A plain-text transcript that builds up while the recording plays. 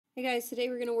Hey guys, today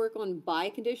we're going to work on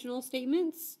biconditional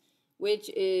statements, which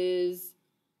is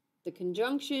the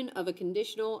conjunction of a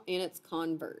conditional and its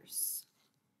converse.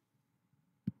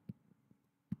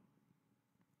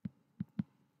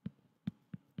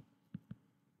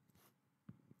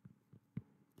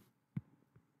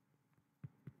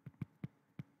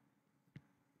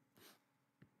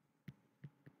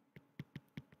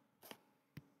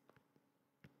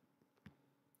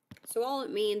 So all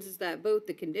it means is that both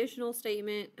the conditional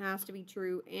statement has to be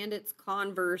true and its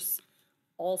converse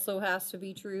also has to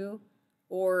be true.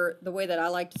 Or the way that I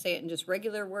like to say it in just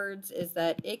regular words is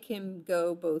that it can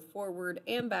go both forward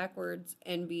and backwards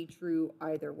and be true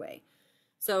either way.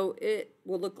 So it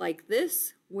will look like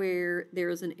this, where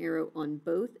there's an arrow on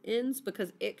both ends,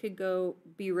 because it could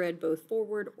be read both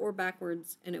forward or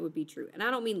backwards and it would be true. And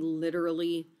I don't mean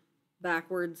literally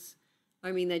backwards.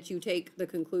 I mean that you take the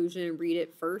conclusion and read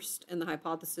it first and the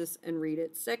hypothesis and read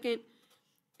it second,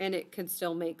 and it can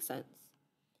still make sense.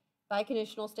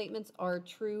 Biconditional statements are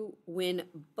true when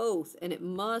both, and it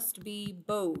must be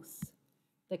both,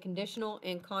 the conditional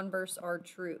and converse are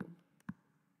true.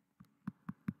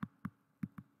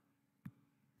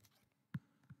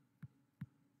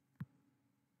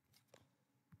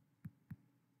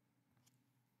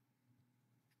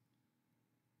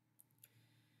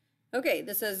 Okay,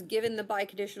 this says, given the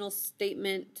biconditional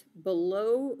statement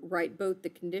below, write both the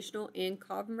conditional and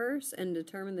converse and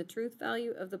determine the truth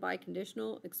value of the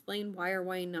biconditional. Explain why or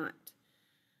why not.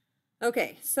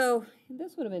 Okay, so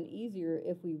this would have been easier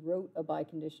if we wrote a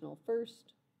biconditional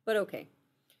first, but okay.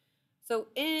 So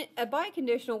in a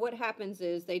biconditional, what happens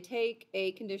is they take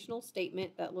a conditional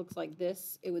statement that looks like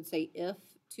this. It would say if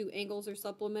two angles are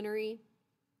supplementary,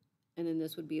 and then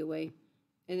this would be a way,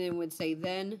 and then would say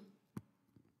then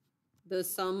the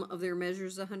sum of their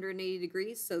measures is 180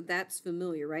 degrees. So that's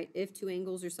familiar, right? If two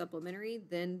angles are supplementary,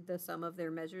 then the sum of their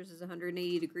measures is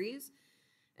 180 degrees.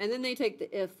 And then they take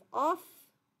the if off,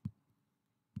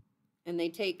 and they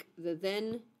take the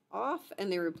then off, and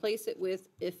they replace it with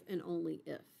if and only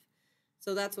if.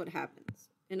 So that's what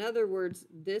happens. In other words,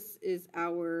 this is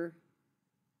our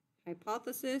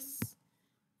hypothesis,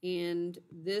 and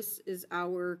this is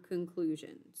our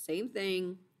conclusion. Same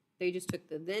thing. They just took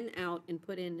the then out and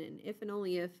put in an if and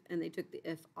only if, and they took the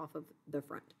if off of the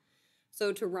front.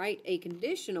 So to write a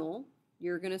conditional,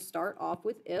 you're going to start off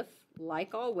with if,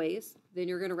 like always. Then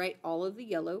you're going to write all of the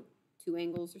yellow. Two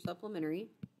angles are supplementary.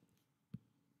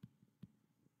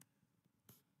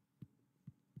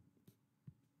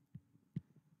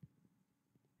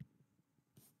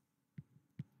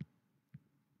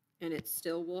 And it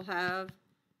still will have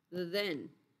the then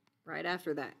right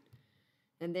after that.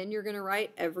 And then you're going to write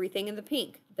everything in the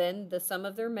pink. Then the sum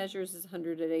of their measures is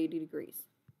 180 degrees.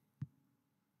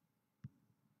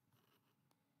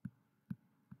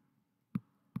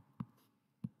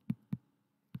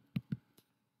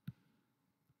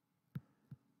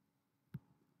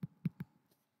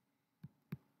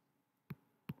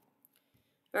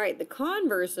 All right, the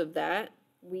converse of that,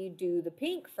 we do the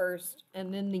pink first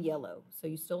and then the yellow. So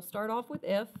you still start off with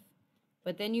if,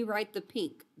 but then you write the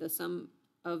pink. The sum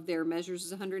of their measures is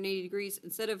 180 degrees.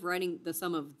 Instead of writing the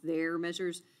sum of their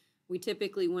measures, we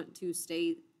typically want to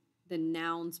state the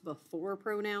nouns before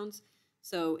pronouns.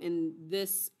 So in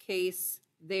this case,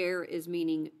 there is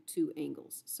meaning two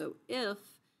angles. So if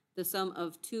the sum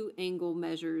of two angle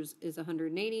measures is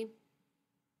 180,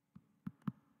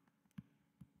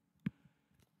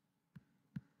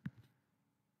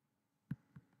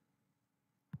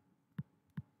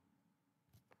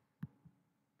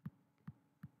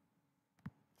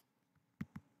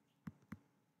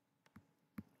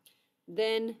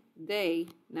 then they,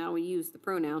 now we use the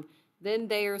pronoun, then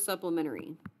they are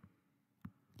supplementary.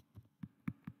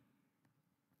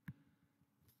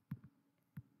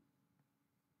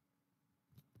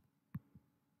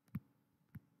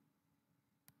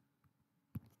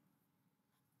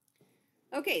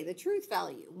 Okay, the truth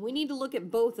value. We need to look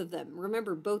at both of them.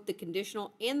 Remember, both the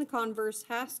conditional and the converse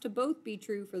has to both be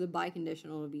true for the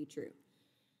biconditional to be true.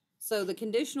 So the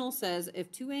conditional says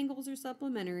if two angles are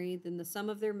supplementary, then the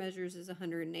sum of their measures is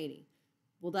 180.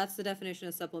 Well, that's the definition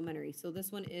of supplementary. So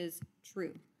this one is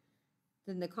true.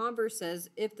 Then the converse says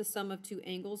if the sum of two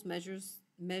angles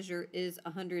measure is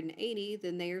 180,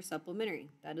 then they are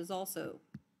supplementary. That is also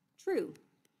true.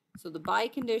 So the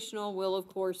biconditional will, of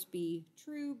course, be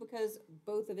true because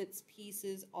both of its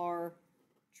pieces are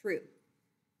true.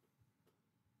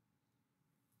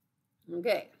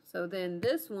 Okay, so then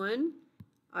this one,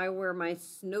 I wear my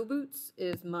snow boots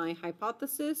is my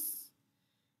hypothesis,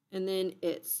 and then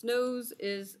it snows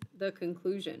is the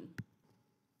conclusion.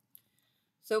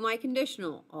 So my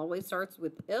conditional always starts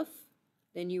with if,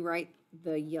 Then you write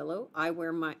the yellow.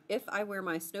 If I wear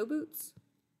my snow boots.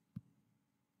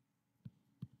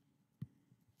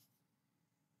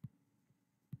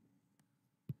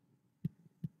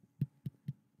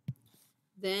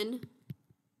 Then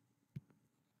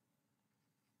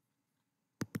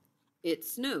it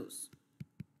snows.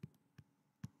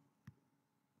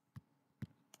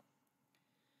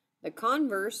 The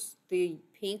converse, the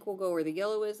pink will go where the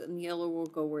yellow is, and the yellow will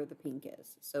go where the pink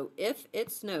is. So if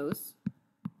it snows,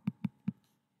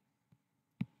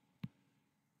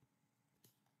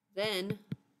 then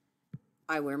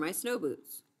I wear my snow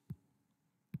boots.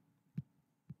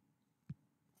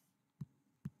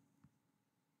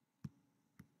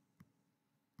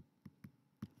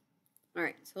 All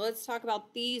right, so let's talk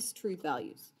about these truth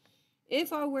values.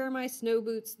 If I wear my snow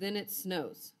boots, then it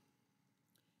snows.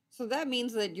 So that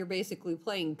means that you're basically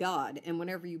playing God, and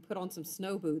whenever you put on some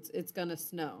snow boots, it's gonna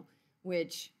snow,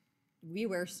 which we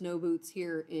wear snow boots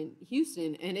here in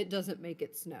Houston, and it doesn't make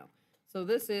it snow. So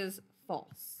this is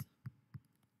false.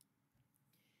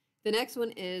 The next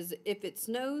one is, if it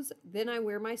snows, then I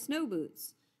wear my snow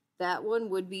boots. That one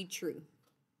would be true.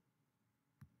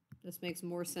 This makes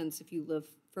more sense if you live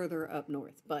further up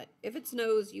north. But if it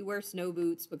snows, you wear snow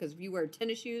boots, because if you wear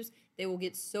tennis shoes, they will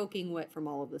get soaking wet from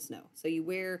all of the snow. So you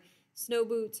wear snow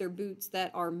boots or boots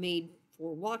that are made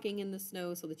for walking in the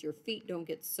snow so that your feet don't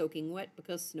get soaking wet,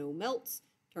 because snow melts,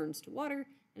 turns to water,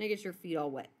 and it gets your feet all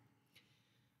wet.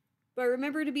 But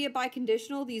remember, to be a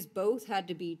biconditional, these both had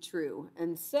to be true.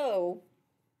 And so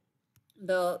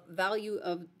the value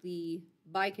of the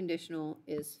biconditional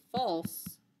is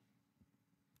false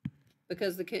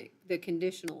because the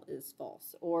conditional is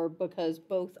false, or because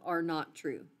both are not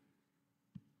true.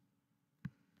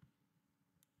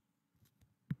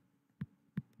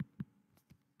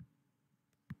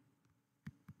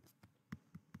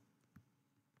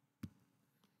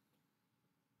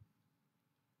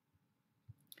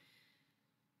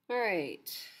 All right,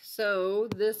 so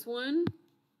this one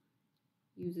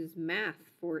uses math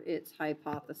for its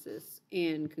hypothesis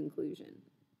and conclusion.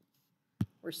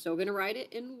 We're still going to write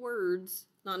it in words,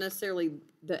 not necessarily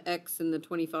the x and the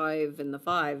 25 and the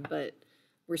 5, but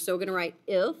we're still going to write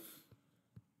if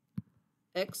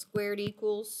x squared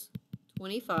equals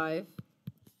 25,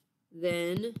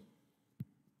 then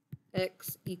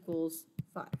x equals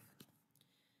 5.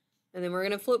 And then we're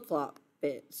going to flip-flop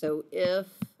it. So if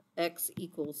x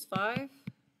equals 5,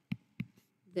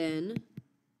 then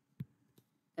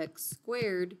x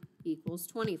squared equals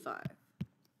 25.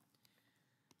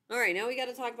 All right, now we got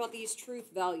to talk about these truth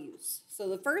values. So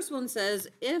the first one says,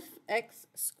 if x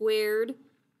squared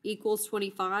equals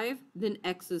 25, then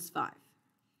x is 5.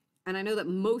 And I know that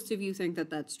most of you think that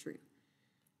that's true.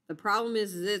 The problem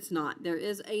is it's not. There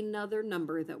is another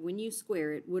number that when you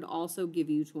square it would also give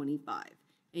you 25.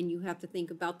 And you have to think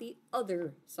about the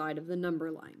other side of the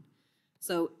number line.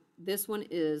 So this one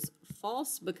is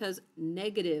false, because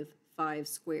negative 5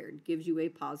 squared gives you a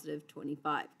positive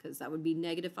 25, because that would be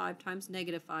negative 5 times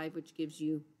negative 5, which gives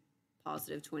you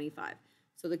positive 25.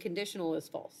 So the conditional is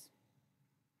false.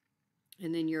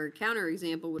 And then your counter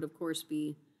example would, of course,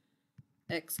 be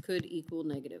x could equal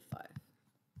negative 5.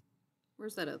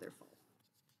 Where's that other false?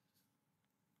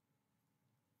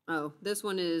 Oh, this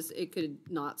one is, it could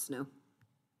not snow.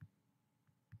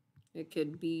 It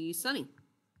could be sunny.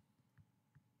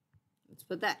 Let's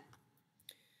put that.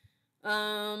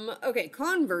 Okay,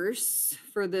 converse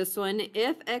for this one,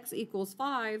 if x equals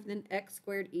 5, then x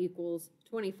squared equals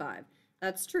 25.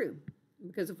 That's true,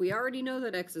 because if we already know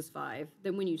that x is 5,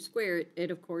 then when you square it,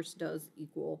 it of course does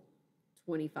equal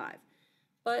 25.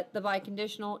 But the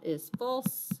biconditional is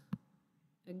false,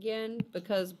 again,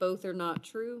 because both are not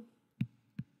true.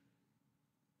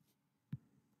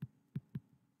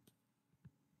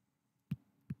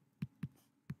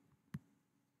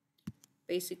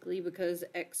 Basically because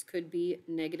x could be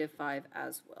negative 5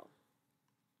 as well.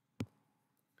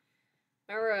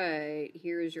 All right,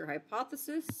 here is your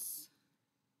hypothesis.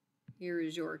 Here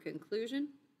is your conclusion.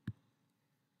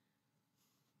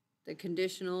 The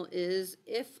conditional is,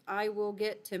 if I will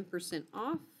get 10%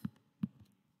 off,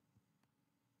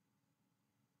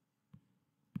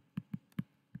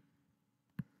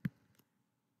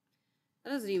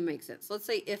 that doesn't even make sense. Let's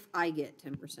say if I get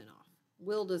 10% off.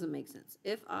 Will doesn't make sense.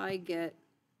 If I get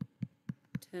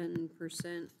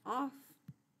 10% off,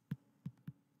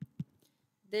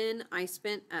 then I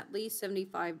spent at least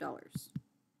 $75.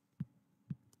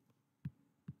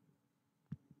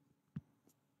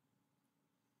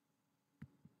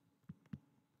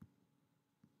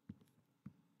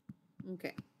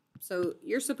 Okay, so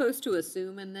you're supposed to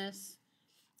assume in this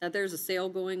that there's a sale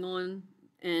going on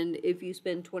And if you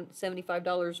spend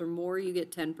 $75 or more, you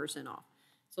get 10% off.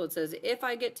 So it says, if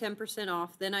I get 10%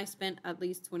 off, then I spent at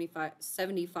least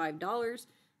 $75,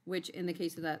 which in the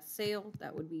case of that sale,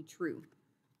 that would be true.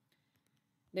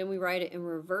 Then we write it in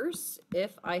reverse.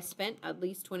 If I spent at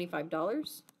least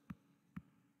 $25,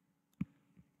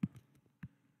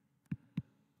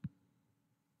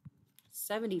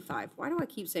 $75. Why do I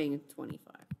keep saying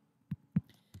 25?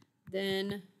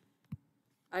 Then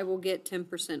I will get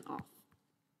 10% off.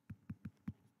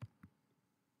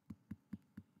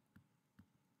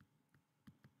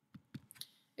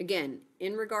 Again,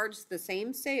 in regards to the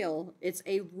same sale, it's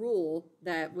a rule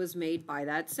that was made by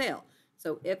that sale.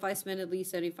 So if I spend at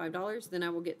least $75, then I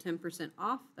will get 10%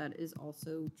 off. That is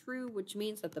also true, which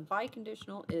means that the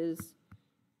biconditional is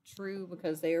true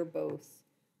because they are both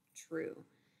true.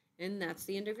 And that's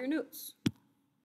the end of your notes.